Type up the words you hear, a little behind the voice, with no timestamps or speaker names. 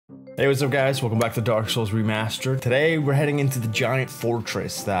Hey, what's up guys? Welcome back to Dark Souls Remastered. Today we're heading into the giant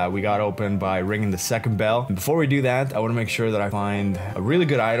fortress that we got open by ringing the second bell. And before we do that, I want to make sure that I find a really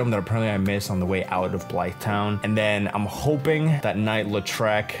good item that apparently I missed on the way out of Blythetown. And then I'm hoping that Knight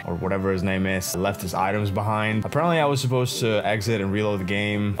Lautrec, or whatever his name is, left his items behind. Apparently I was supposed to exit and reload the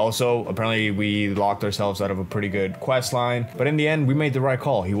game. Also, apparently we locked ourselves out of a pretty good quest line. But in the end, we made the right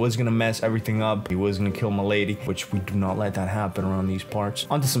call. He was gonna mess everything up. He was gonna kill my lady, which we do not let that happen around these parts.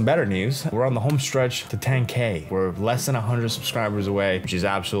 On to some better news. We're on the home stretch to 10K. We're less than 100 subscribers away, which is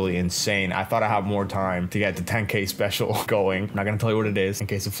absolutely insane. I thought I had more time to get the 10K special going. I'm not gonna tell you what it is in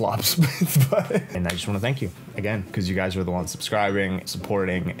case it flops. And I just want to thank you again, because you guys are the ones subscribing,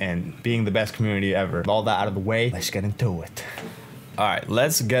 supporting, and being the best community ever. With all that out of the way, let's get into it. All right,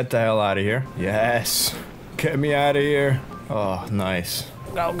 let's get the hell out of here. Yes, get me out of here. Oh, nice.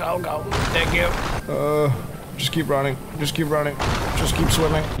 Go, go, go. Thank you. Just keep running. Just keep running. Just keep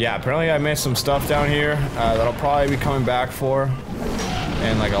swimming. Yeah, apparently I missed some stuff down here that I'll probably be coming back for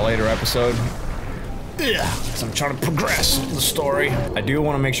in like a later episode. Yeah, because I'm trying to progress the story. I do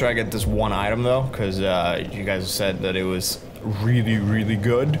want to make sure I get this one item though, because you guys said that it was really, really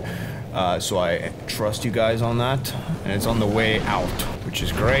good. So I trust you guys on that, and it's on the way out, which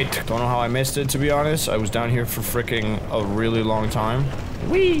is great. Don't know how I missed it, to be honest. I was down here for freaking a really long time.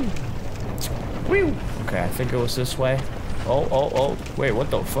 Whee! Whee! Okay, I think it was this way. Oh. Wait, what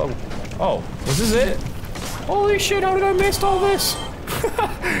the fuck? Oh, was this it? Holy shit, how did I miss all this?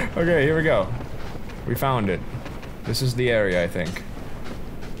 Okay, here we go. We found it. This is the area, I think.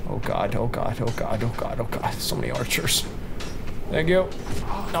 Oh god, oh god, oh god, oh god, oh god. So many archers. Thank you.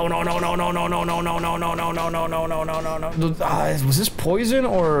 No. Was this poison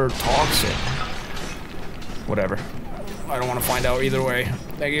or toxic? Whatever. I don't want to find out either way.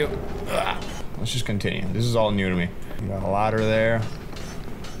 Thank you. Let's just continue. This is all new to me. You got a ladder there.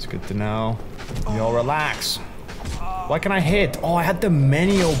 It's good to know. Yo, relax. Why can I hit? Oh, I had the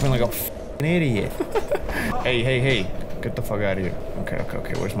menu open like a f***ing idiot. Hey. Get the fuck out of here. Okay.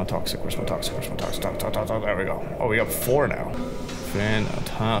 Where's my toxic? There we go. Oh, we got 4 now.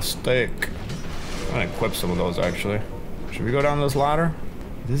 Fantastic. I'm gonna equip some of those, actually. Should we go down this ladder?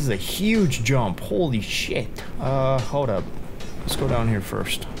 This is a huge jump. Holy shit. Hold up. Let's go down here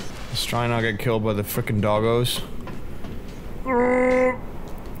first. Let's try not get killed by the frickin' doggos.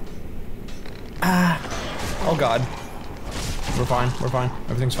 Oh god. We're fine.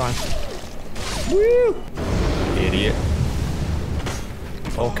 Everything's fine. Woo! Idiot.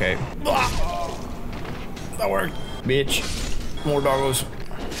 Okay. That worked. Bitch. More doggos.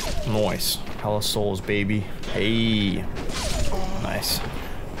 Nice. Hella souls, baby. Hey. Nice.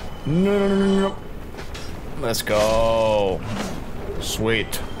 No. Let's go.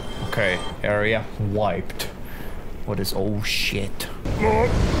 Sweet. Okay, area wiped. What is... oh shit.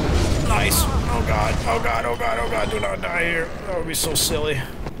 Nice. Oh god, do not die here. That would be so silly.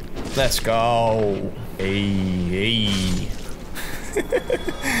 Let's go. Hey.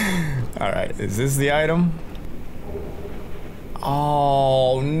 Alright, is this the item?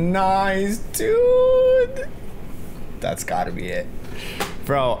 Oh, nice, dude. That's gotta be it.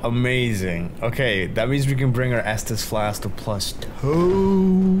 Bro, amazing. Okay, that means we can bring our Estus Flask to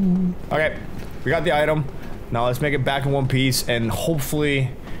 +2. Okay, we got the item. Now let's make it back in one piece, and hopefully,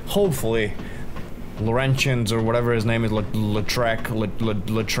 Laurentians or whatever his name is, Lautrec,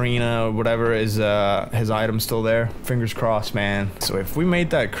 Latrina, or whatever, is his item still there. Fingers crossed, man. So if we made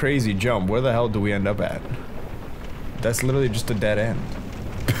that crazy jump, where the hell do we end up at? That's literally just a dead end.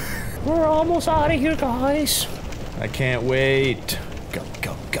 We're almost out of here, guys. I can't wait. Go.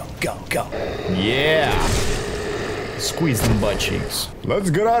 Yeah. Squeeze them butt cheeks. Let's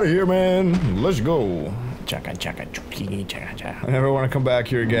get out of here, man. Let's go. Chaka. I never want to come back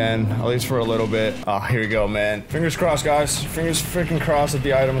here again, at least for a little bit. Oh, here we go, man. Fingers crossed, guys. Fingers freaking crossed that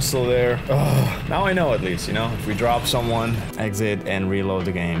the item is still there. Oh, now I know, at least, you know? If we drop someone, exit and reload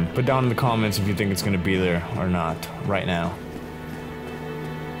the game. Put down in the comments if you think it's going to be there or not right now.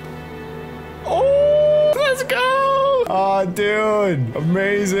 Oh, let's go! Oh, dude.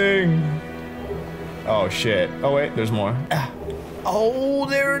 Amazing. Oh, shit. Oh, wait. There's more. Oh,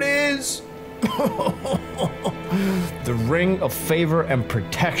 there it is. The Ring of Favor and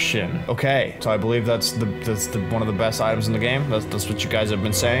Protection. Okay, so I believe that's one of the best items in the game. That's what you guys have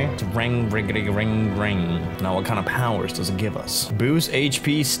been saying. It's a ring. Now, what kind of powers does it give us? Boost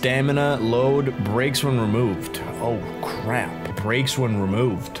HP, stamina, load, breaks when removed. Oh crap! Breaks when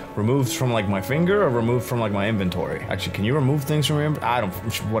removed. Removed from like my finger or removed from like my inventory? Actually, can you remove things from your inventory? I don't.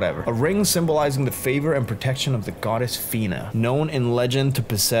 Whatever. A ring symbolizing the favor and protection of the goddess Fina, known in legend to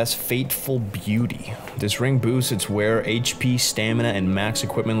possess fateful beauty. This ring boosts its wearer square HP, stamina, and max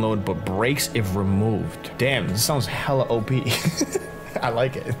equipment load, but breaks if removed. Damn, this sounds hella OP. I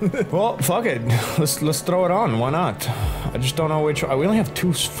like it. Well, fuck it. Let's throw it on. Why not? I just don't know which. We only have 2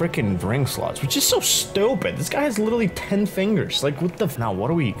 freaking ring slots, which is so stupid. This guy has literally 10 fingers. Like, what the? Now, what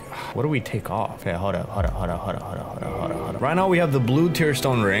do we take off? Okay, hold up. Right now, we have the blue tier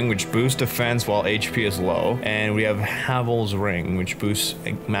stone ring, which boosts defense while HP is low, and we have Havel's ring, which boosts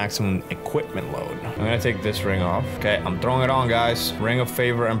maximum equipment load. I'm gonna take this ring off. Okay, I'm throwing it on, guys. Ring of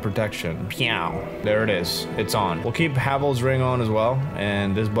favor and protection. Pew. There it is. It's on. We'll keep Havel's ring on as well.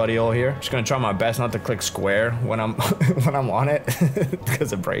 And this buddy over here, just gonna try my best not to click square when I'm when I'm on it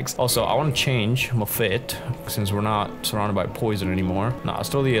because it breaks. Also, I want to change my fit since we're not surrounded by poison anymore. Nah, let's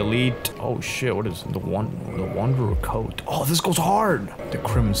throw the elite. Oh shit, what is the wanderer coat? Oh, this goes hard. The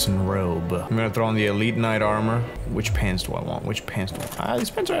crimson robe. I'm gonna throw on the elite knight armor. Which pants do I want? Which pants do I want? These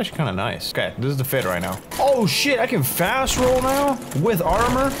pants are actually kind of nice. Okay, this is the fit right now. Oh shit, I can fast roll now with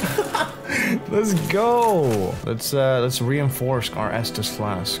armor. Let's go. Let's reinforce our Estus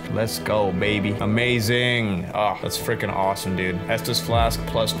flask. Let's go, baby. Amazing. Oh, that's freaking awesome, dude. Estus flask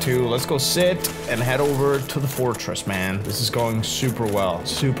 +2. Let's go sit and head over to the fortress, man. This is going super well.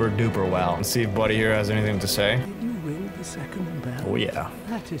 Super duper well. Let's see if buddy here has anything to say. Did you ring the second bell? Oh, yeah.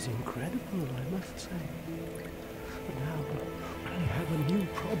 That is incredible, I must say. But now I have a new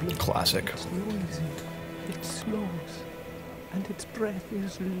problem. Classic. It's noisy. It snores. And its breath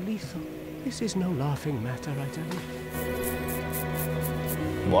is lethal. This is no laughing matter, I tell you.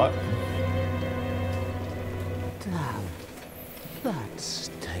 What? Damn. That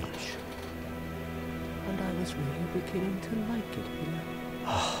stench. And I was really beginning to like it, you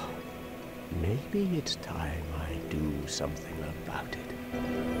know. Maybe it's time I do something about it.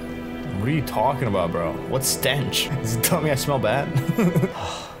 What are you talking about, bro? What stench? Is it telling me I smell bad?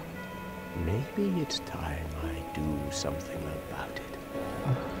 Maybe it's time I do something about it.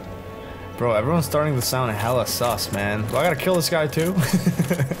 Bro, everyone's starting to sound hella sus, man. Do I gotta kill this guy too?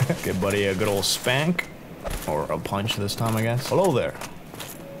 Give buddy a good old spank. Or a punch this time, I guess. Hello there.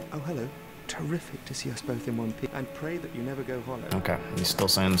 Oh, hello. Terrific to see us both in one piece. And pray that you never go hollow. Okay, he's still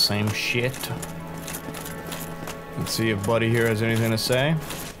saying the same shit. Let's see if buddy here has anything to say.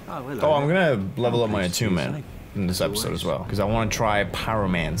 Oh, hello. Oh, I'm gonna level up my attunement in this episode as well. Because I want to try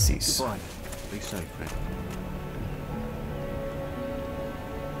pyromancies. Goodbye. Be safe, friend.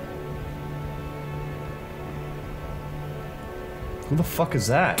 Who the fuck is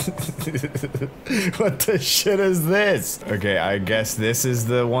that? What the shit is this? Okay, I guess this is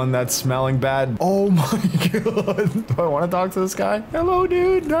the one that's smelling bad. Oh my god. Do I want to talk to this guy? Hello,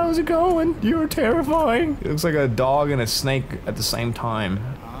 dude. How's it going? You're terrifying. It looks like a dog and a snake at the same time.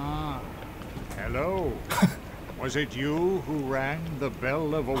 Ah, hello. Was it you who rang the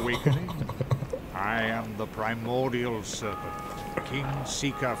bell of awakening? I am the primordial serpent, King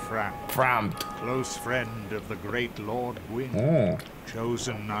Seeker Frampt. close friend of the great Lord Gwyn,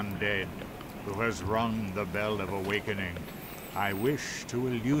 chosen undead, who has rung the bell of awakening. I wish to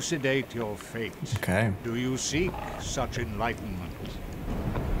elucidate your fate. Okay. Do you seek such enlightenment?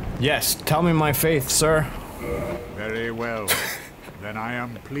 Yes, tell me my faith, sir. Very well. Then I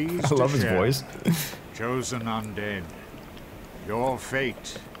am pleased I love to his share. voice. Chosen undead, your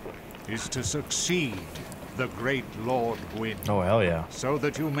fate is to succeed the great Lord Gwyn. Oh, hell yeah. So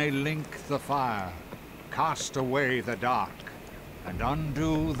that you may link the fire, cast away the dark, and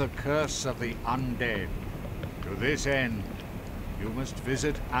undo the curse of the undead. To this end, you must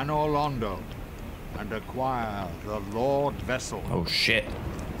visit Anor Londo and acquire the Lord Vessel. Oh, shit.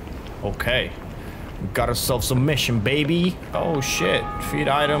 Okay. We got ourselves a mission, baby. Oh, shit. Feed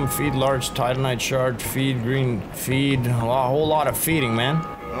item, feed large titanite shard, feed green, feed a whole lot of feeding, man.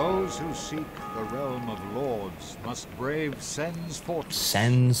 Those who seek the realm of lords must brave Sens Fortress.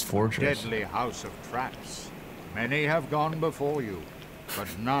 Sens Fortress. Deadly house of traps. Many have gone before you, but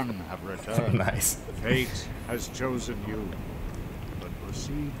none have returned. Nice. Fate has chosen you, but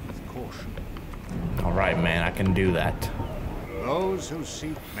proceed with caution. All right, man. I can do that. Those who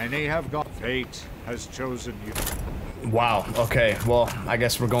seek, many have gone. Fate has chosen you. Wow. Okay. Well, I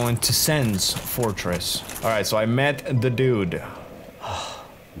guess we're going to Sens Fortress. All right. So I met the dude.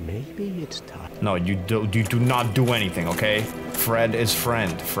 Maybe it's time. No, you do not do anything, okay? Fred is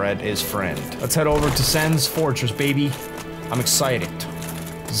friend. Fred is friend. Let's head over to Sens Fortress, baby. I'm excited.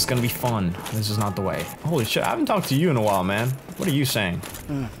 This is gonna be fun. This is not the way. Holy shit, I haven't talked to you in a while, man. What are you saying?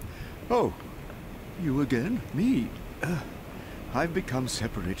 Oh, you again? Me? I've become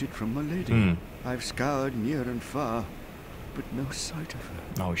separated from my lady. Hmm. I've scoured near and far, but no sight of her.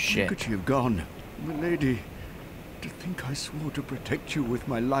 Oh, Where shit. could she have gone? My lady, to think I swore to protect you with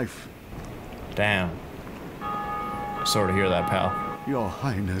my life. Damn. Sorry to hear that, pal. Your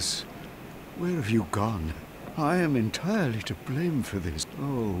Highness, where have you gone? I am entirely to blame for this.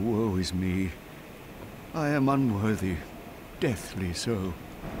 Oh, woe is me. I am unworthy, deathly so.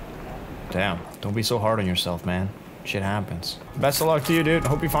 Damn, don't be so hard on yourself, man. Shit happens. Best of luck to you, dude.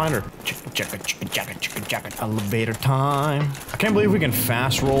 Hope you find her. Elevator time. I can't believe we can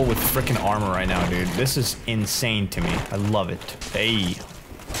fast roll with freaking armor right now, dude. This is insane to me. I love it. Hey.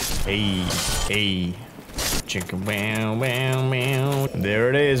 Hey. Hey. Chicka wow wow wow. There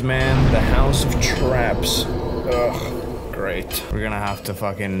it is, man. The House of Traps. Ugh. Great. We're gonna have to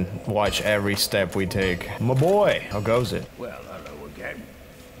fucking watch every step we take. My boy, how goes it? Well, hello again.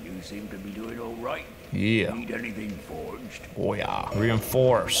 You seem to be doing all right. Yeah. Need anything forged? Oh yeah.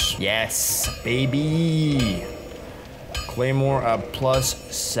 Reinforce. Yes, baby. Claymore at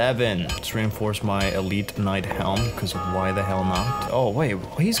 +7. Let's reinforce my Elite Knight helm, because why the hell not? Oh wait,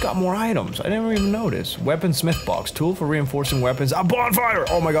 he's got more items. I didn't even notice. Weaponsmith box. Tool for reinforcing weapons. A bonfire!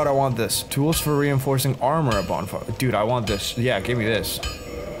 Oh my god, I want this. Tools for reinforcing armor at bonfire. Dude, I want this. Yeah, give me this.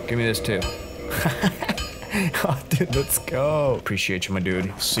 Give me this too. Oh, dude, let's go. Appreciate you, my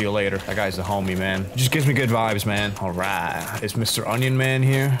dude. See you later. That guy's a homie, man. Just gives me good vibes, man. All right. Is Mr. Onion Man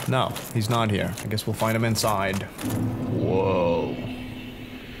here? No, he's not here. I guess we'll find him inside. Whoa.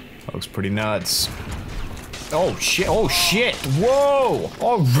 That looks pretty nuts. Oh, shit. Oh, shit. Whoa.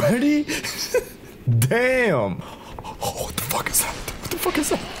 Already? Damn. Oh, what the fuck is that? What the fuck is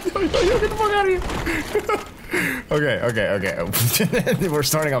that? Yo, get the fuck out of here. Okay. We're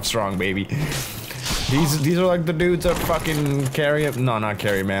starting off strong, baby. These are like the dudes that fucking carry it. No, not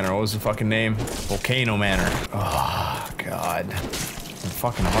Carry Manor. What was the fucking name? Volcano Manor. Oh, God. They're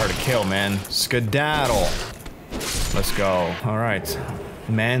fucking hard to kill, man. Skedaddle. Let's go. All right.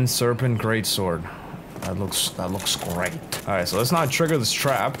 Man Serpent Greatsword. That looks great. All right, so let's not trigger this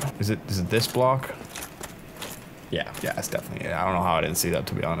trap. Is it this block? Yeah, it's definitely it. I don't know how I didn't see that,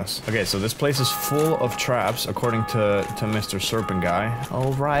 to be honest. Okay, so this place is full of traps, according to Mr. Serpent Guy.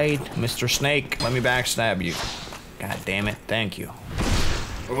 All right, Mr. Snake, let me backstab you. God damn it, thank you.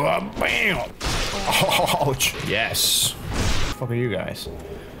 Bam! Ouch! Yes. What the fuck are you guys?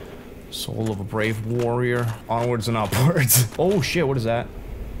 Soul of a brave warrior. Onwards and upwards. Oh shit, what is that?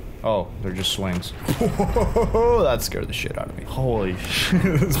 Oh, they're just swings. That scared the shit out of me. Holy shit,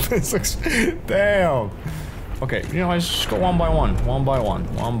 this place looks... Damn! Okay, you know, let's just go one by one. One by one.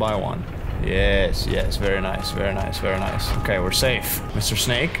 Yes, very nice. Okay, we're safe. Mr.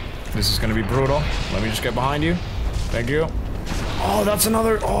 Snake, this is gonna be brutal. Let me just get behind you. Thank you. Oh, that's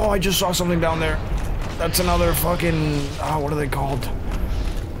another... Oh, I just saw something down there. That's another fucking... Oh, what are they called?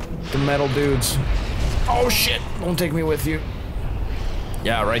 The metal dudes. Oh, shit. Don't take me with you.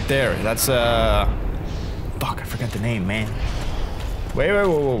 Yeah, right there. That's, Fuck, I forgot the name, man. Wait.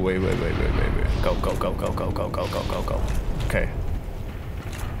 Go. Okay.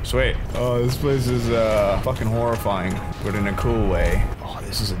 Sweet. Oh, this place is, fucking horrifying, but in a cool way. Oh,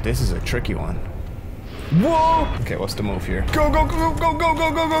 this is a tricky one. Whoa! Okay, what's the move here? Go!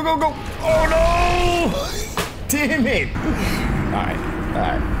 Oh, no! Damn it!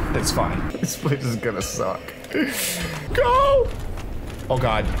 Alright. It's fine. This place is gonna suck. Go! Oh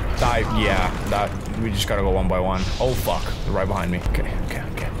god, yeah, we just gotta go one by one. Oh fuck, they're right behind me. Okay.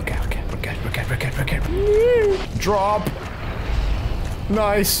 We're good. Drop.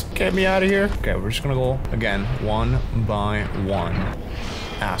 Nice, get me out of here. Okay, we're just gonna go again, one by one.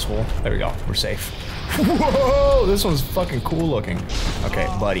 Asshole, there we go, we're safe. Whoa, this one's fucking cool looking. Okay,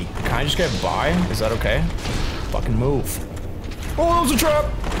 buddy, can I just get by? Is that okay? Fucking move. Oh, that was a trap.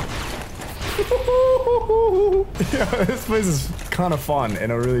 Yeah, this place is kind of fun in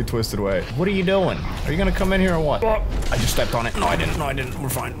a really twisted way. What are you doing? Are you gonna come in here or what? Oh, I just stepped on it. No, I didn't. We're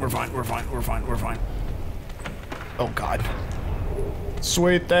fine. Oh, God.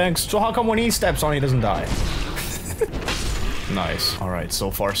 Sweet, thanks. So how come when he steps on, he doesn't die? Nice. All right,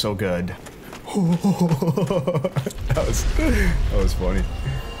 so far so good. that was funny.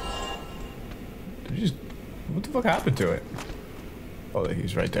 What the fuck happened to it? Oh,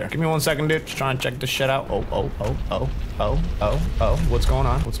 he's right there. Give me 1 second, dude. Just trying to check this shit out. Oh. What's going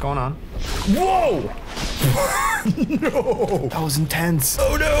on? Whoa! No! That was intense.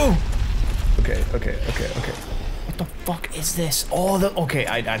 Oh, no! Okay. What the fuck is this? Oh, okay,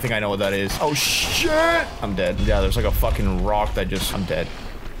 I think I know what that is. Oh, shit! I'm dead. Yeah, there's like a fucking rock that just... I'm dead.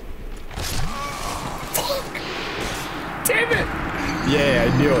 Fuck! Damn it! Yeah,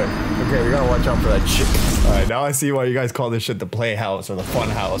 I knew it. Okay, we gotta watch out for that shit. Alright, now I see why you guys call this shit the playhouse or the fun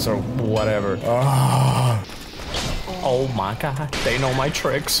house or whatever. Oh my god, they know my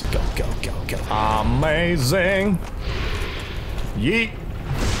tricks. Go. Amazing. Yeet.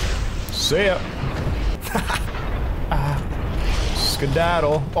 See ya.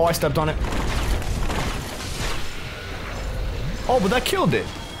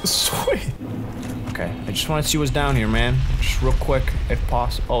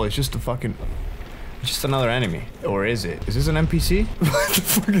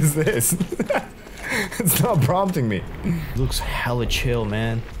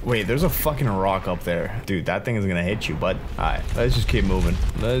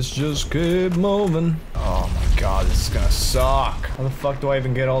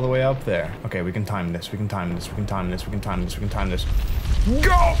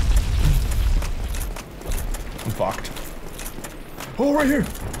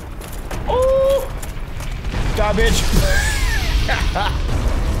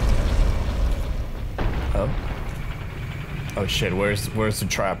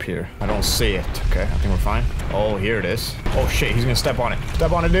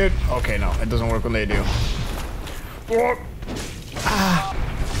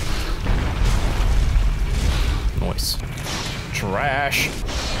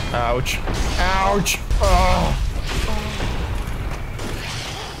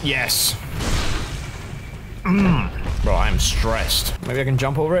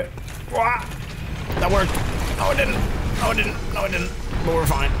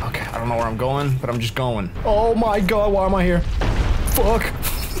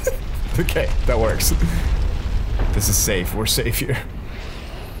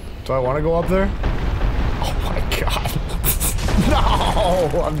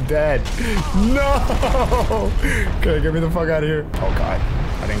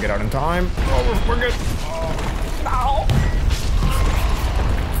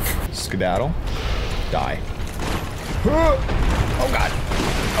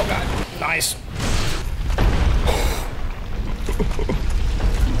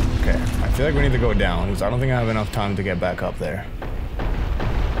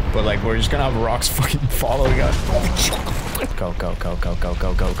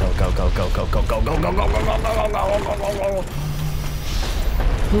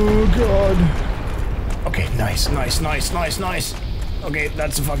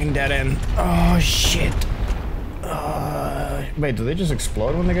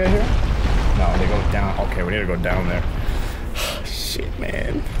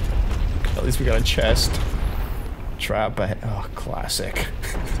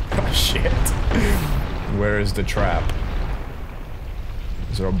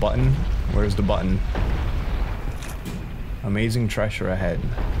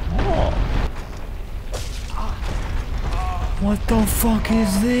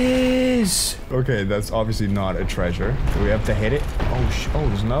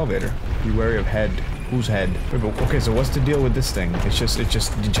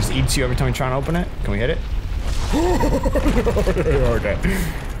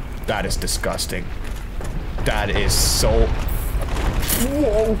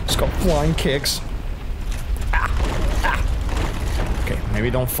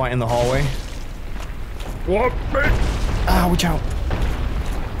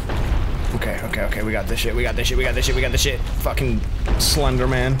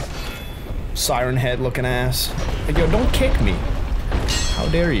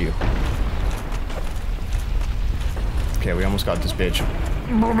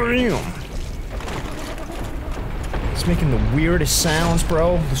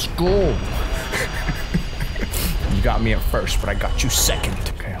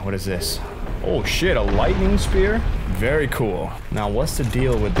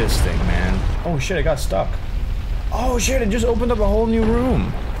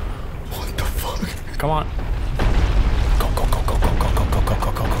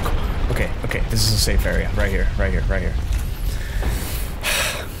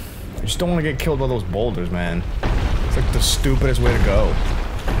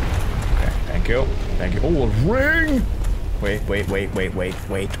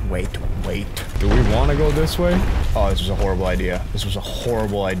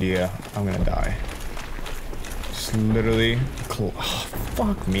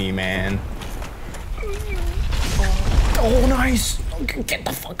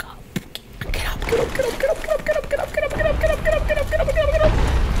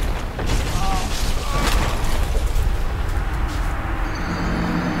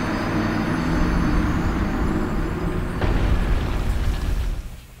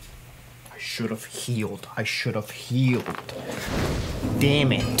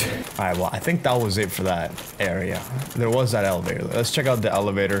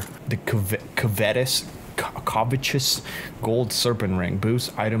 covetous gold serpent ring.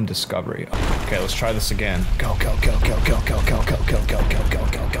 Boost item discovery. Okay, let's try this again. Go, go, go, go, go, go, go, go, go, go, go, go,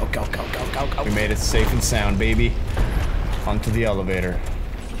 go, go, go, go, go, go, go. We made it safe and sound, baby. Onto the elevator.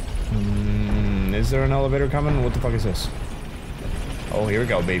 Is there an elevator coming? What the fuck is this? Oh, here we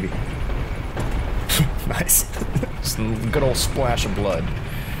go, baby. Nice. Just a good old splash of blood.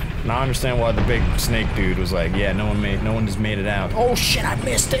 Now I understand why the big snake dude was like, yeah, no one has made it out. Oh shit, I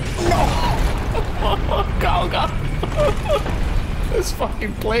missed it. No. Go, go. This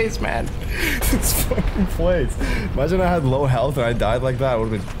fucking place, man. This fucking place. Imagine I had low health and I died like that. I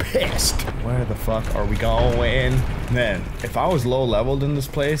would have been pissed. Where the fuck are we going? Man, if I was low leveled in this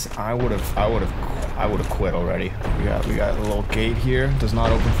place, I would have quit already. We got a little gate here. Does not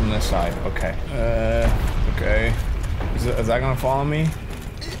open from this side. Okay. Okay. Is that gonna follow me?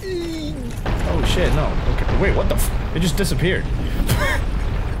 Oh shit, no. Okay. Wait, what the f— it just disappeared.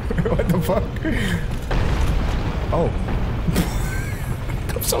 What the fuck? Oh.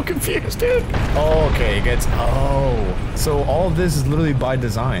 I'm so confused, dude. Oh, okay, it gets— oh. So all of this is literally by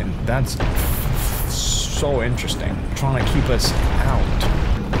design. That's so interesting. Trying to keep us out.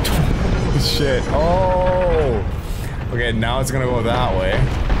 Shit. Oh. Okay, now it's gonna go that way.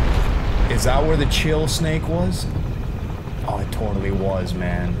 Is that where the chill snake was? Oh, it totally was,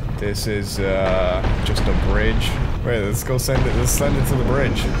 man. This is just a bridge. Wait, let's go send it. Let's send it to the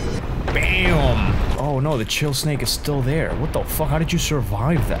bridge. Bam! Oh no, the chill snake is still there. What the fuck? How did you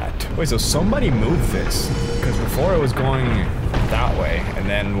survive that? Wait, so somebody moved this? Because before it was going that way, and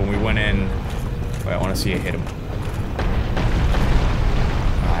then when we went in— wait, I want to see it hit him.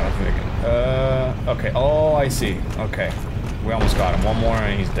 I don't think I can. Okay. Oh, I see. Okay. We almost got him. One more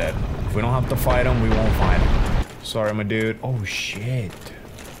and he's dead. If we don't have to fight him, we won't find him. Sorry, my dude. Oh, shit.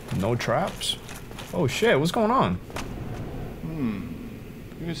 No traps? Oh, shit. What's going on?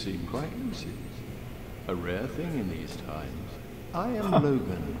 You seem quite lucid. A rare thing in these times. I am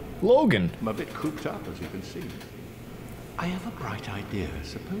Logan. Logan? I'm a bit cooped up, as you can see. I have a bright idea.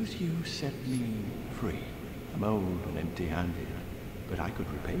 Suppose you set me free. I'm old and empty-handed, but I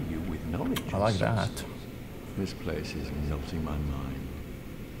could repay you with knowledge. I like that. This place is melting my mind.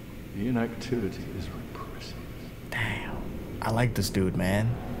 The inactivity is repressive. Damn. I like this dude, man.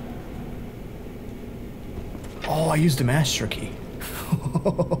 Oh, I used the master key.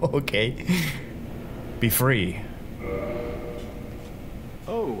 Okay. Be free.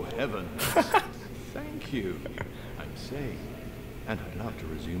 Oh, heavens. Thank you. I'm safe, and I'd love to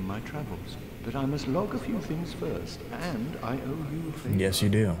resume my travels. But I must log a few things first, and I owe you a favor. Yes, you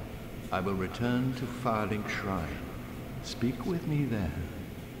do. I will return to Firelink Shrine. Speak with me there,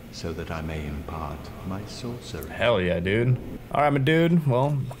 so that I may impart my sorcery. Hell yeah, dude. Alright, my dude.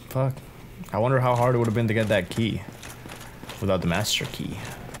 Well, fuck. I wonder how hard it would have been to get that key without the master key.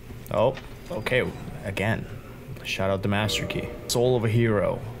 Oh, okay. Again. Shout out the master key. Soul of a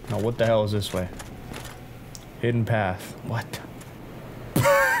hero. Now, what the hell is this way? Hidden path. What?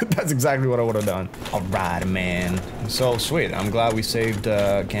 That's exactly what I would have done. Alright, man. So, sweet. I'm glad we saved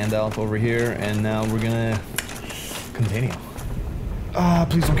Gandalf over here, and now we're gonna continue.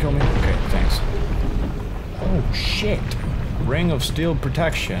 Please don't kill me. Okay, thanks. Oh, shit. Ring of Steel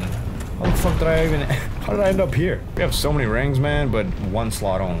Protection. How the fuck did I even— how did I end up here? We have so many rings, man, but one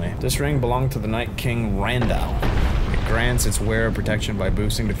slot only. This ring belonged to the Night King Randall. It grants its wearer protection by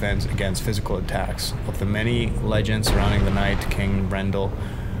boosting defense against physical attacks. Of the many legends surrounding the Night King Randall,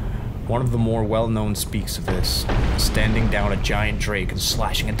 one of the more well-known speaks of this, standing down a giant drake and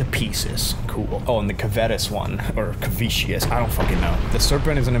slashing it to pieces. Cool. Oh, and the Cavetus one, or Cavicius, I don't fucking know. The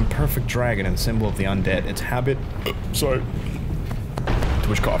serpent is an imperfect dragon and symbol of the undead. Its habit— sorry. Too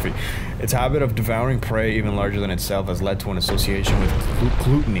much coffee. Its habit of devouring prey even larger than itself has led to an association with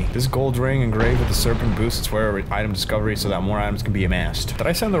gluttony. This gold ring engraved with the serpent boosts its wearer item discovery so that more items can be amassed. Did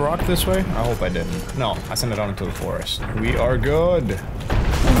I send the rock this way? I hope I didn't. No, I sent it on into the forest. We are good.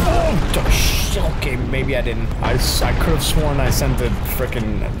 Oh, okay, maybe I didn't. I could have sworn I sent it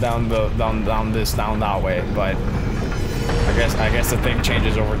frickin' down that way, but I guess the thing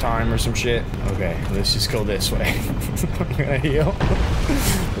changes over time or some shit. Okay, let's just go this way. I'm gonna heal.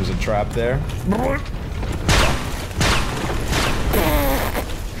 There's a trap there.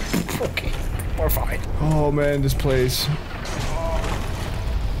 Okay, we're fine. Oh man, this place.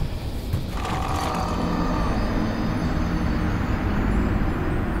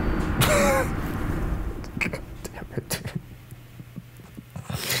 God damn it.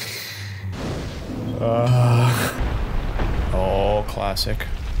 Oh, classic.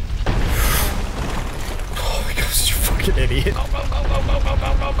 Oh my gosh, you fucking idiot.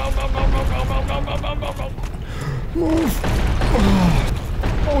 Move.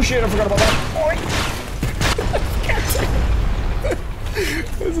 Oh shit, I forgot about that.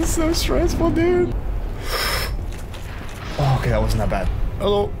 This is so stressful, dude. Oh, okay, that wasn't that bad.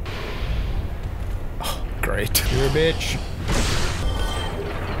 Hello. Oh, great. You're a bitch.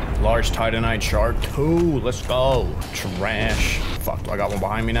 Large Titanite Shark 2. Let's go. Trash. Fuck, do I got one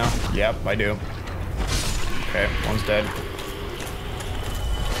behind me now? Yep, I do. Okay, one's dead.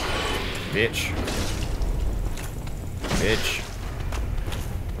 Bitch. Bitch.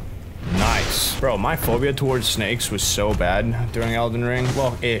 Nice. Bro, my phobia towards snakes was so bad during Elden Ring.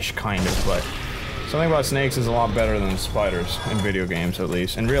 Well, ish, kind of, but something about snakes is a lot better than spiders, in video games at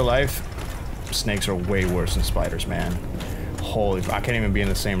least. In real life, snakes are way worse than spiders, man. Holy, I can't even be in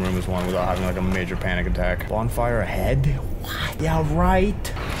the same room as one without having like a major panic attack. Bonfire ahead? What? Yeah, right.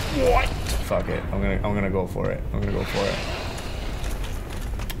 What? Fuck it. I'm gonna go for it. I'm gonna go for it.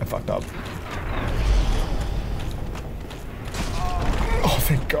 I fucked up. Oh,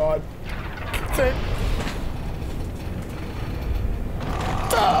 thank God. Thank.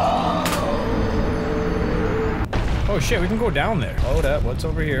 Oh shit, we can go down there. Hold up, what's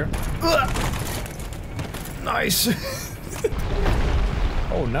over here? Nice.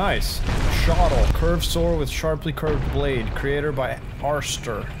 Oh, nice. Shottle. Curved sword with sharply curved blade. Creator by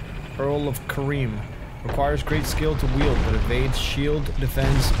Arster, Earl of Kareem. Requires great skill to wield, but evades shield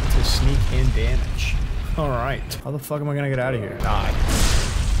defense to sneak in damage. Alright. How the fuck am I gonna get out of here? Die.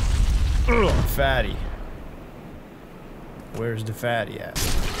 Ugh, fatty. Where's the fatty at?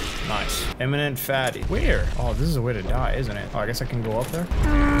 Nice. Eminent fatty. Where? Oh, this is a way to die, isn't it? Oh, I guess I can go up there?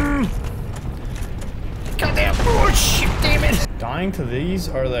 Goddamn. Oh, shit, damn it. Dying to these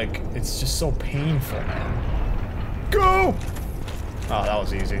are like, it's just so painful, man. Go! Oh, that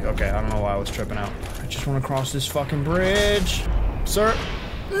was easy. Okay, I don't know why I was tripping out. I just want to cross this fucking bridge. Sir?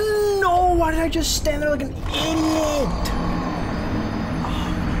 No, why did I just stand there like an idiot?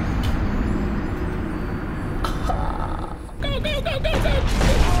 Go, go, go, go, go!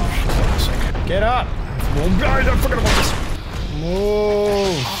 Get up! Oh, guys, I forgot about this.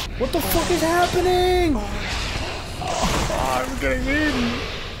 Move! What the fuck is happening? Oh, I'm getting eaten.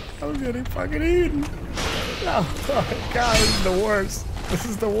 I'm getting fucking eaten. Oh my God, this is the worst. This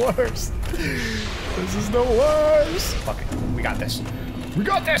is the worst. This is the worst. Fuck it. We got this. We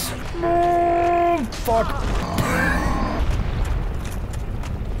got this. Move! Fuck.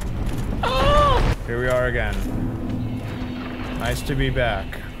 Oh! Here we are again. Nice to be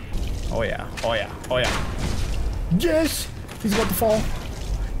back. Oh yeah. Oh yeah. Oh yeah. Yes! He's about to fall.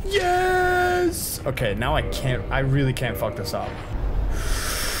 Yes! Okay, now I really can't fuck this up.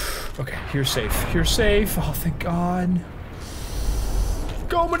 Okay, you're safe. You're safe. Oh, thank God.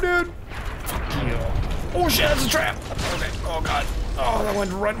 Go, my dude. Fuck you. Oh shit, that's a trap. Okay. Oh God. Oh, that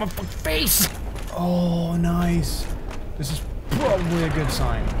went right in my fucking face. Oh, nice. This is probably a good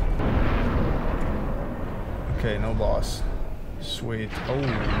sign. Okay, no boss. Sweet. Oh.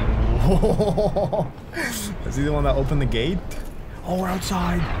 Is he the one that opened the gate? Oh, we're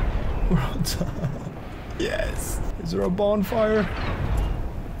outside. We're outside. Yes. Is there a bonfire?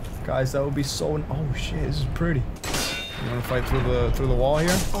 Guys, that would be so. Oh shit, this is pretty. You wanna fight through the wall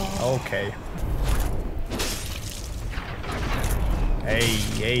here? Okay. Hey,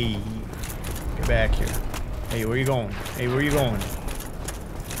 hey. Get back here. Hey, where you going? Hey, where you going?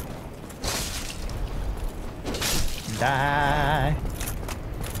 Die.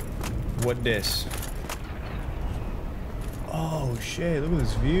 What this? Oh shit, look at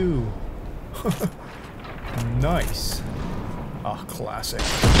this view. Nice. Oh, classic.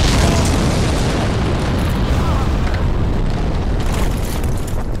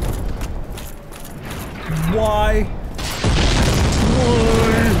 Why?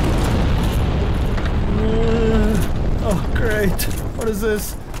 Oh, great. What is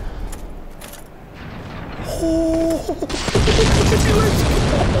this? Oh. Let's go.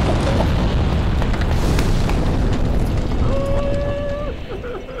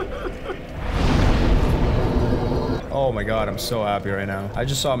 Oh my God, I'm so happy right now. I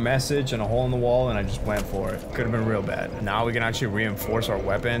just saw a message and a hole in the wall and I just went for it. Could have been real bad. Now we can actually reinforce our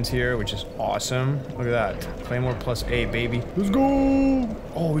weapons here, which is awesome. Look at that. Claymore +8, baby. Let's go.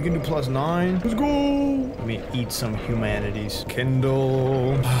 Oh, we can do +9. Let's go. Let me eat some humanities.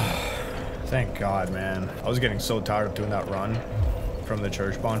 Kindle. Thank God, man. I was getting so tired of doing that run from the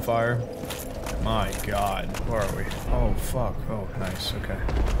church bonfire. My God. Where are we? Oh, fuck. Oh, nice. Okay.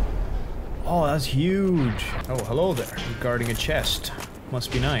 Oh, that's huge. Oh, hello there. You're guarding a chest.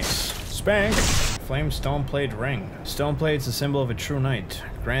 Must be nice. Spank. Flame stone plate ring. Stone plate's a symbol of a true knight.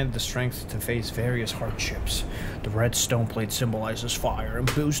 Granted the strength to face various hardships. The red stone plate symbolizes fire and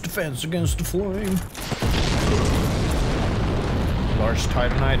boosts defense against the flame. Large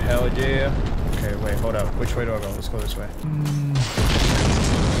titanite, hell yeah. Okay, wait, hold up. Which way do I go? Let's go this way.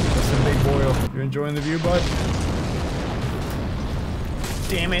 on, big boil. You enjoying the view, bud?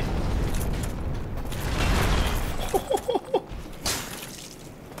 Damn it.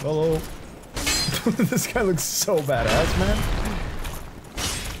 Hello. This guy looks so badass, man.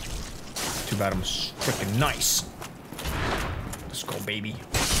 Too bad I'm freaking nice. Let's go, baby.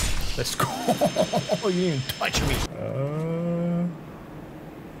 Let's go. You didn't even touch me.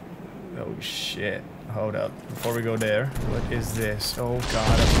 Oh shit. Hold up. Before we go there, what is this? Oh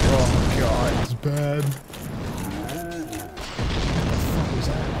god. Oh god. It's bad. What was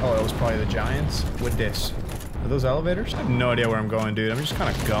that? Oh, it was probably the giants with this. Are those elevators? I have no idea where I'm going, dude. I'm just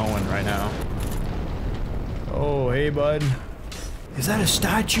kind of going right now. Oh, hey, bud. Is that a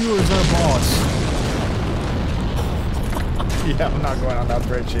statue or is that a boss? Yeah, I'm not going on that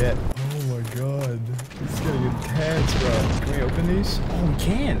bridge yet. Oh my god. This is getting intense, bro. Can we open these? Oh, we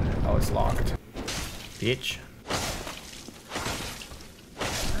can. Oh, it's locked. Bitch.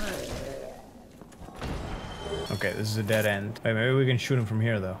 Okay, this is a dead end. Wait, maybe we can shoot him from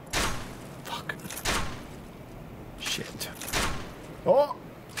here, though. Fuck. Shit. Oh!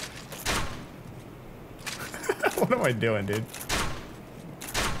 What am I doing, dude?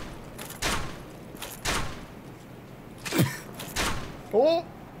 Oh!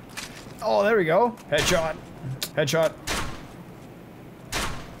 Oh, there we go. Headshot. Headshot.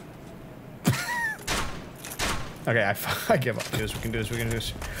 Okay, I give up. We can do this. We can do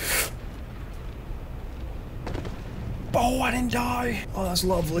this. Oh, I didn't die. Oh, that's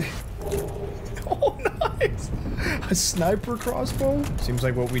lovely. Oh, nice. A sniper crossbow? Seems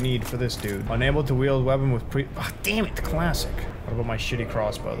like what we need for this dude. Unable to wield weapon with oh, damn it, the classic. What about my shitty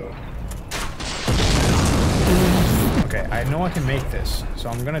crossbow, though? Okay, I know I can make this, so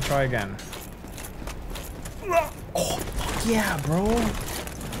I'm gonna try again. Oh, fuck yeah, bro.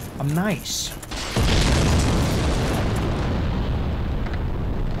 I'm nice.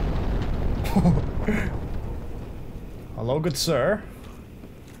 Hello, good sir.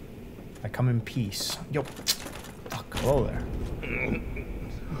 I come in peace. Yo. Fuck. Hello there.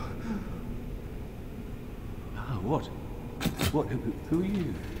 Ah, what? What? Who are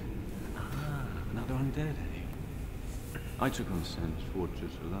you? Ah, another undead, eh? I took on Sens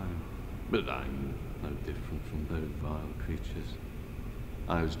fortress alone, but I'm no different from those vile creatures.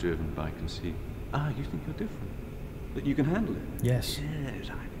 I was driven by conceit. Ah, you think you're different? That you can handle it? Yes. Yes,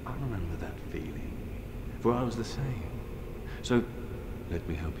 I remember that feeling. For I was the same. So, let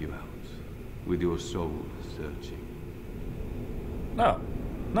me help you out with your soul searching. Oh,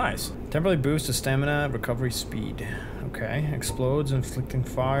 nice. Temporarily boost to stamina, recovery speed. Okay, explodes, inflicting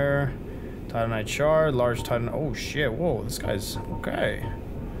fire. Titanite shard, large titan. Oh shit! Whoa, this guy's okay.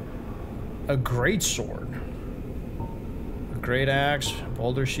 A great sword, a great axe,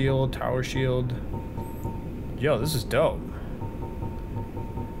 boulder shield, tower shield. Yo, this is dope.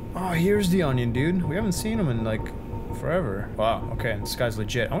 Oh, here's the onion, dude. We haven't seen him in like forever. Wow. Okay, this guy's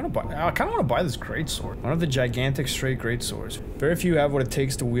legit. I kind of want to buy this greatsword. One of the gigantic straight greatswords. Very few have what it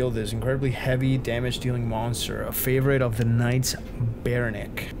takes to wield this incredibly heavy, damage-dealing monster. A favorite of the Knights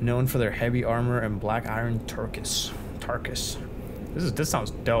Baronic, known for their heavy armor and black iron Tarkus. This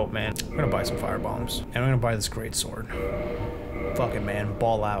sounds dope, man. I'm gonna buy some fire bombs, and I'm gonna buy this greatsword. Fuck it, man.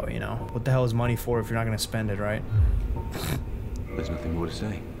 Ball out, you know. What the hell is money for if you're not gonna spend it, right? There's nothing more to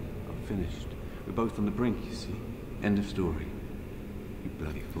say. I'm finished. We're both on the brink, you see. End of story. You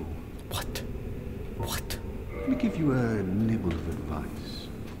bloody fool. What? What? Let me give you a nibble of advice.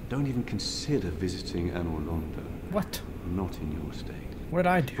 Don't even consider visiting Anor Londo. What? Not in your state. What did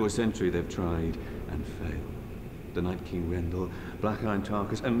I do? For a century they've tried and failed. The Night King Rendell, Black Iron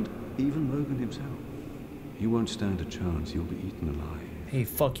Tarkus, and even Logan himself. You won't stand a chance. You'll be eaten alive. Hey,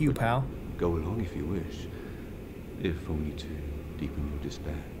 fuck you, pal. Go along if you wish. If only to deepen your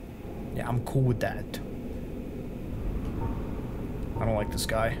despair. Yeah, I'm cool with that. I don't like this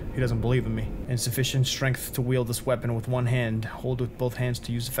guy. He doesn't believe in me. Insufficient strength to wield this weapon with one hand. Hold with both hands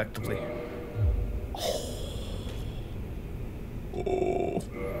to use effectively. Oh.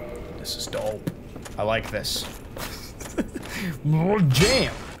 This is dope. I like this.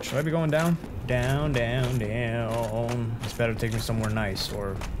 Jam! Should I be going down? Down, down, down. It's better to take me somewhere nice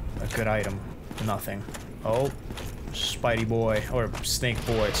or a good item. Nothing. Oh. Spidey boy. Or snake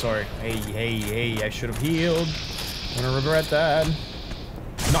boy, sorry. Hey, I should have healed. I'm gonna regret that.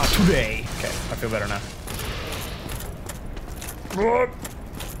 Not today. Okay, I feel better now. Oh,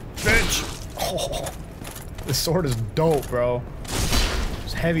 bitch! Oh, this sword is dope, bro.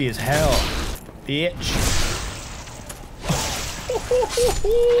 It's heavy as hell. Bitch.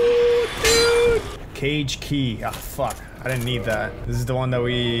 Dude! Cage key. Ah, fuck. I didn't need that. This is the one that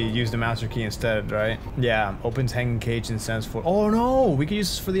we used the master key instead, right? Yeah, opens hanging cage and sends for. Oh no, we can use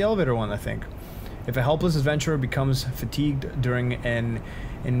this for the elevator one, I think. If a helpless adventurer becomes fatigued during an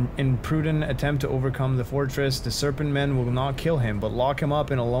imprudent attempt to overcome the fortress, the serpent men will not kill him, but lock him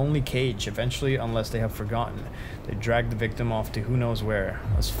up in a lonely cage, eventually, unless they have forgotten. They drag the victim off to who knows where.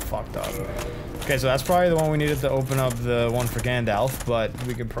 That's fucked up. Okay, so that's probably the one we needed to open up the one for Gandalf, but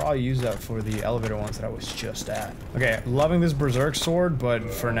we could probably use that for the elevator ones that I was just at. Okay, loving this berserk sword,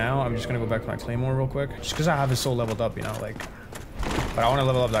 but for now, I'm just gonna go back to my claymore real quick. Just because I have it so leveled up, you know, like... But I want to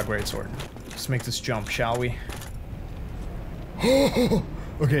level up that greatsword. Let's make this jump, shall we?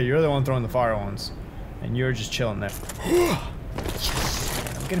 Okay, you're the one throwing the fire ones. And you're just chilling there. Yes,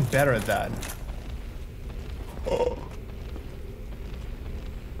 man, I'm getting better at that.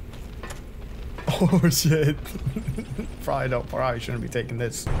 Oh shit. Probably shouldn't be taking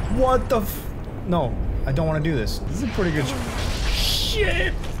this. What the f— No, I don't want to do this. This is a pretty good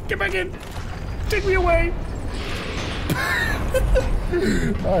shit! Get back in! Take me away!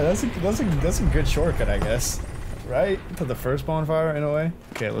 Alright, that's a good shortcut, I guess. Right? To the first bonfire, in a way.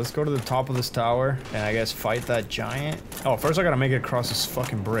 Okay, let's go to the top of this tower and I guess fight that giant. Oh, first I gotta make it across this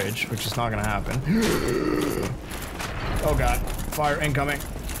fucking bridge, which is not gonna happen. Oh god. Fire incoming.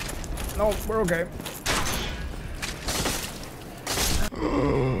 No, we're okay.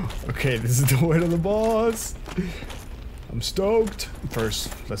 Okay, this is the way to the boss. I'm stoked.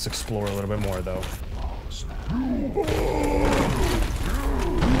 First, let's explore a little bit more, though.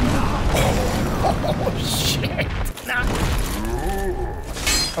 Oh, shit. Nah.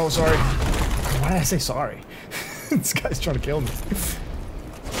 Oh, sorry. Why did I say sorry? This guy's trying to kill me.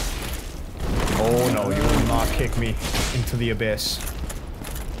 Oh, no, you will not kick me into the abyss.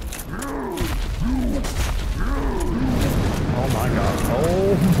 Oh, my God.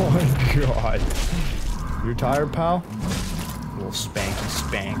 Oh, my God. You're tired, pal? Little spanky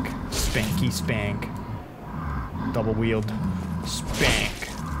spank. Spanky spank. Double wheeled. Spank.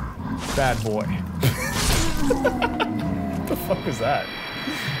 Bad boy. What the fuck was that?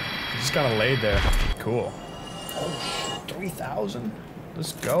 Just kind of laid there. Cool. Oh, 3,000?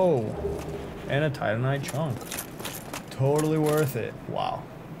 Let's go. And a titanite chunk. Totally worth it. Wow.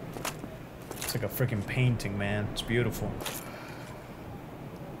 It's like a freaking painting, man. It's beautiful.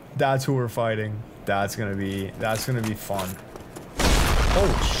 That's who we're fighting. That's gonna be fun.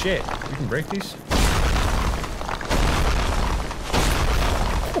 Oh shit. You can break these?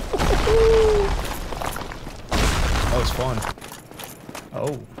 That was fun.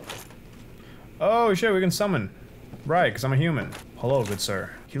 Oh. Oh shit, we can summon. Right, because I'm a human. Hello, good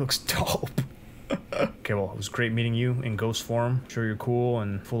sir. He looks dope. Okay, well, it was great meeting you in ghost form. I'm sure you're cool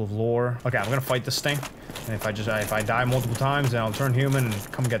and full of lore. Okay, I'm gonna fight this thing. And if I die multiple times, then I'll turn human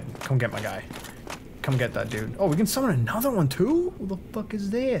and come get my guy. Come get that dude. Oh, we can summon another one too? Who the fuck is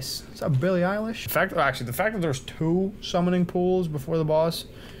this? Is that Billie Eilish? Actually, the fact that there's 2 summoning pools before the boss,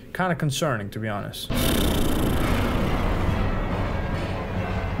 kind of concerning, to be honest. The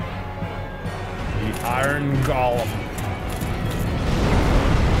Iron Golem.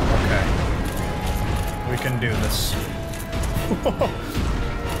 Okay. We can do this.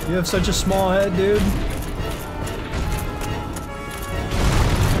 You have such a small head, dude.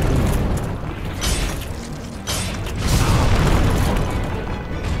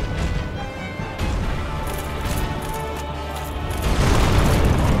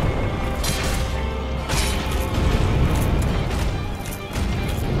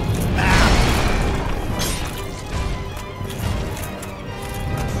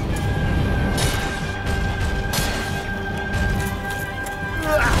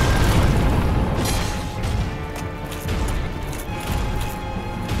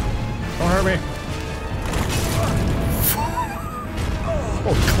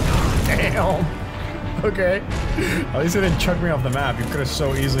 Okay. At least it didn't chuck me off the map. You could have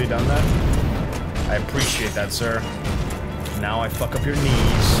so easily done that. I appreciate that, sir. Now I fuck up your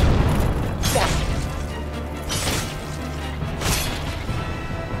knees. Fuck!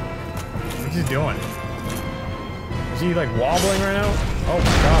 What's he doing? Is he like wobbling right now? Oh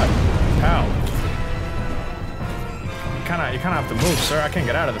my god. How? You kinda have to move, sir. I can't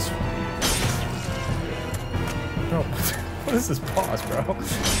get out of this. Bro, what is this pause, bro?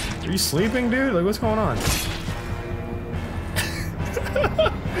 Are you sleeping, dude? Like, what's going on?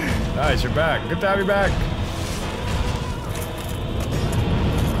 Nice, you're back. Good to have you back.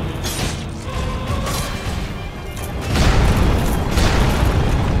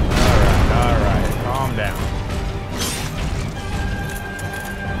 Alright, calm down.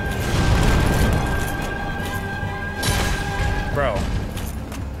 Bro.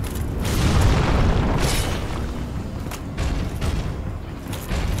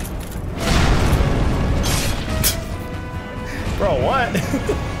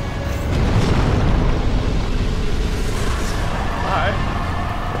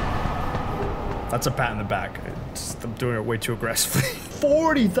 That's a pat in the back. I'm doing it way too aggressively.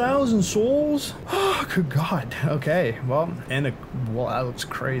 40,000 souls? Oh, good God. Okay, well, well, that looks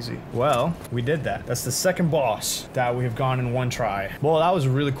crazy. Well, we did that. That's the second boss that we have gone in one try. Well, that was a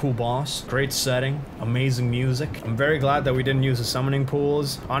really cool boss. Great setting, amazing music. I'm very glad that we didn't use the summoning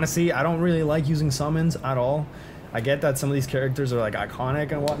pools. Honestly, I don't really like using summons at all. I get that some of these characters are like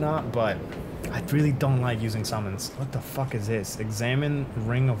iconic and whatnot, but I really don't like using summons. What the fuck is this? Examine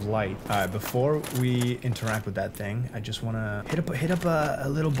Ring of Light. All right, before we interact with that thing, I just want to hit up a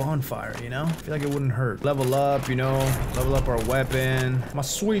little bonfire, you know? I feel like it wouldn't hurt. Level up, you know, level up our weapon. My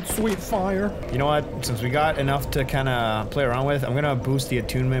sweet, sweet fire. You know what? Since we got enough to kind of play around with, I'm going to boost the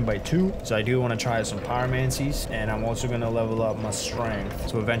attunement by 2. So I do want to try some pyromancies, and I'm also going to level up my strength.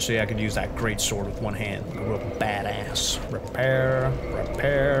 So eventually I could use that great sword with one hand. A real badass. Repair,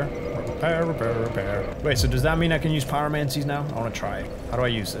 repair, repair, repair, repair. Wait, so does that mean I can use pyromancies now? I want to try it. How do I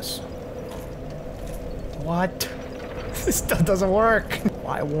use this? What? This stuff doesn't work.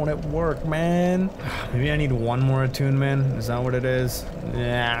 Why won't it work, man? Maybe I need one more attunement. Is that what it is?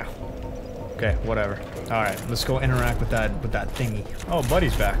 Yeah. Okay, whatever. All right, let's go interact with that thingy. Oh,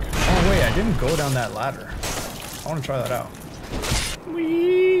 buddy's back. Oh wait, I didn't go down that ladder. I want to try that out.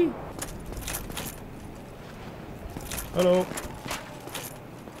 Whee! Hello.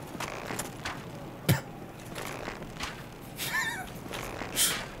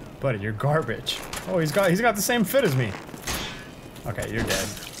 Buddy, you're garbage. Oh, he's got the same fit as me. Okay, you're dead.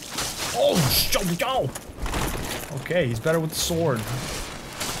 Oh, yo. Okay, he's better with the sword.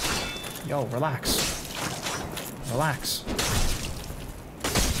 Yo, relax. Relax.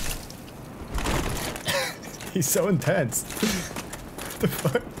 He's so intense. What the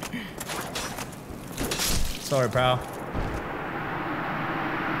fuck? Sorry, pal.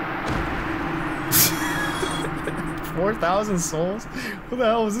 4,000 souls? Who the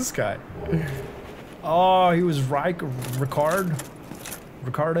hell was this guy? Oh, he was Ricardo's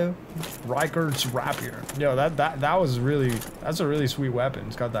rapier. Yo, that's a really sweet weapon.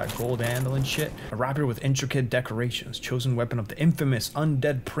 It's got that gold handle and shit. A rapier with intricate decorations, chosen weapon of the infamous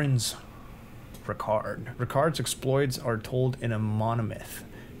undead prince Ricard. Ricard's exploits are told in a monomyth.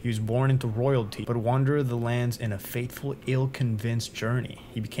 He was born into royalty, but wandered the lands in a fateful, ill-convinced journey.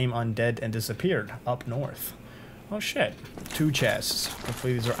 He became undead and disappeared up north. Oh shit. 2 chests.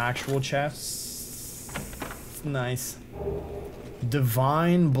 Hopefully these are actual chests. Nice.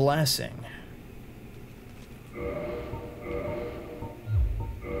 Divine Blessing.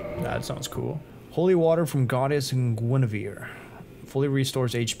 That sounds cool. Holy water from Goddess Guinevere. Fully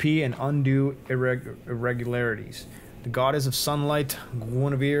restores HP and undo irregularities. The goddess of sunlight,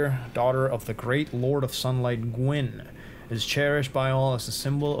 Guinevere, daughter of the great lord of sunlight, Gwyn, is cherished by all as a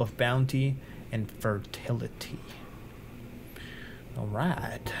symbol of bounty and fertility.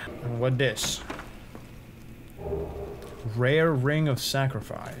 Alright. And what this? Rare Ring of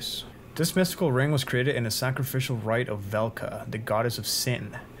Sacrifice. This mystical ring was created in a sacrificial rite of Velka, the goddess of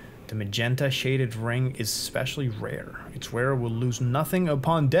sin. The magenta shaded ring is especially rare. Its wearer will lose nothing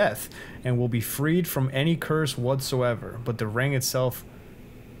upon death and will be freed from any curse whatsoever, but the ring itself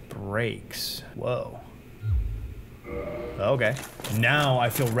breaks. Whoa. Okay. Now I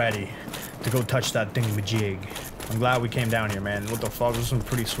feel ready to go touch that thingamajig. I'm glad we came down here, man. What the fuck? Those are some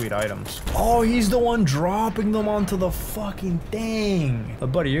pretty sweet items. Oh, he's the one dropping them onto the fucking thing.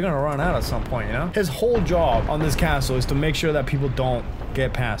 But buddy, you're gonna run out at some point, you know? His whole job on this castle is to make sure that people don't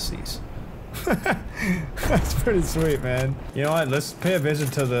get past these. That's pretty sweet, man. You know what? Let's pay a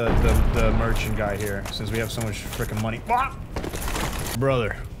visit to the merchant guy here, since we have so much freaking money. Ah!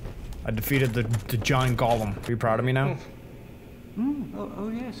 Brother, I defeated the giant golem. Are you proud of me now? Oh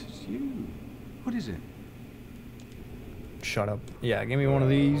yes, it's you. What is it? Shut up. Yeah, give me one of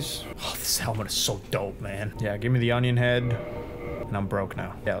these. Oh, this helmet is so dope, man. Yeah, give me the onion head. And I'm broke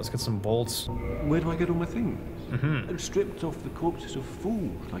now. Yeah, let's get some bolts. Where do I get all my things? I've stripped off the corpses of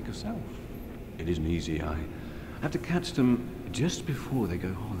fools like yourself. It isn't easy. I have to catch them just before they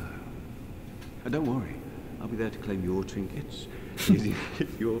go hollow. And don't worry, I'll be there to claim your trinkets, using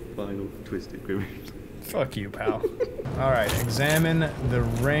your final twisted grimace. Fuck you, pal. Alright, examine the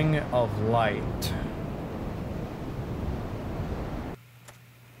Ring of Light.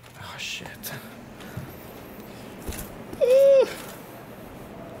 Oh, shit.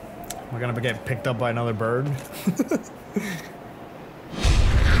 Am I gonna get picked up by another bird?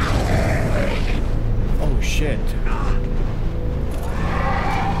 Oh, shit.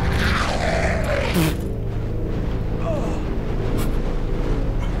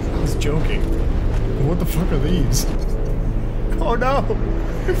 I was joking. What the fuck are these? Oh no!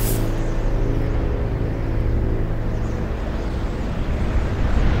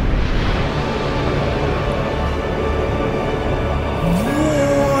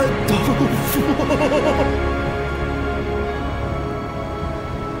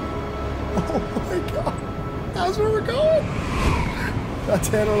 That's where we're going. That's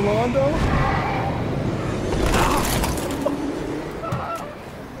San Orlando.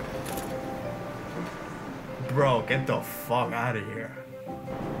 Bro, get the fuck out of here.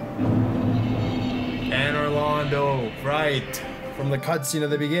 San Orlando, right. From the cutscene at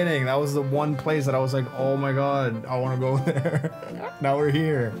the beginning. That was the one place that I was like, oh my god, I want to go there. Now we're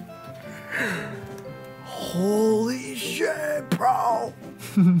here. Holy shit, bro.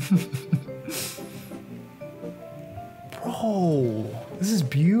 Bro, this is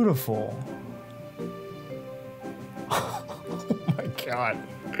beautiful. Oh my god.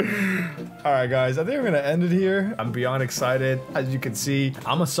 Alright guys, I think we're gonna end it here. I'm beyond excited. As you can see,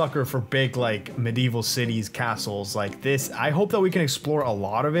 I'm a sucker for big like medieval cities, castles like this. I hope that we can explore a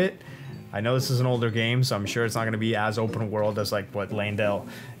lot of it. I know this is an older game, so I'm sure it's not gonna be as open world as like what Landale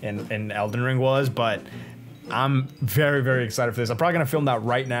in Elden Ring was, but I'm very, very excited for this. I'm probably gonna film that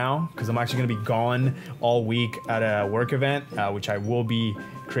right now because I'm actually gonna be gone all week at a work event, which I will be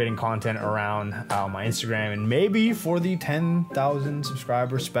creating content around my Instagram and maybe for the 10,000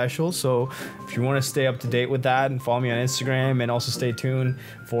 subscriber special. So if you want to stay up to date with that and follow me on Instagram, and also stay tuned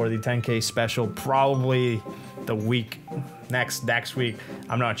for the 10K special, probably the week next week.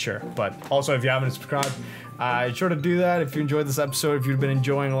 I'm not sure, but also if you haven't subscribed, sure to do that. If you enjoyed this episode, if you've been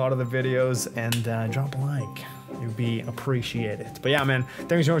enjoying a lot of the videos, and drop a like, it would be appreciated. But yeah, man,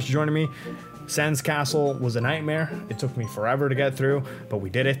 thanks so much for joining me. Sens Castle was a nightmare. It took me forever to get through, but we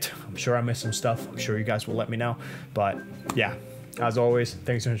did it. I'm sure I missed some stuff. I'm sure you guys will let me know. But yeah, as always,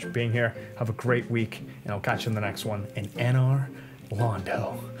 thanks so much for being here. Have a great week, and I'll catch you in the next one in Anar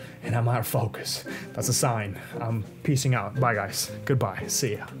Londo. And I'm out of focus. That's a sign. I'm peacing out. Bye, guys. Goodbye.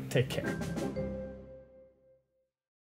 See ya. Take care.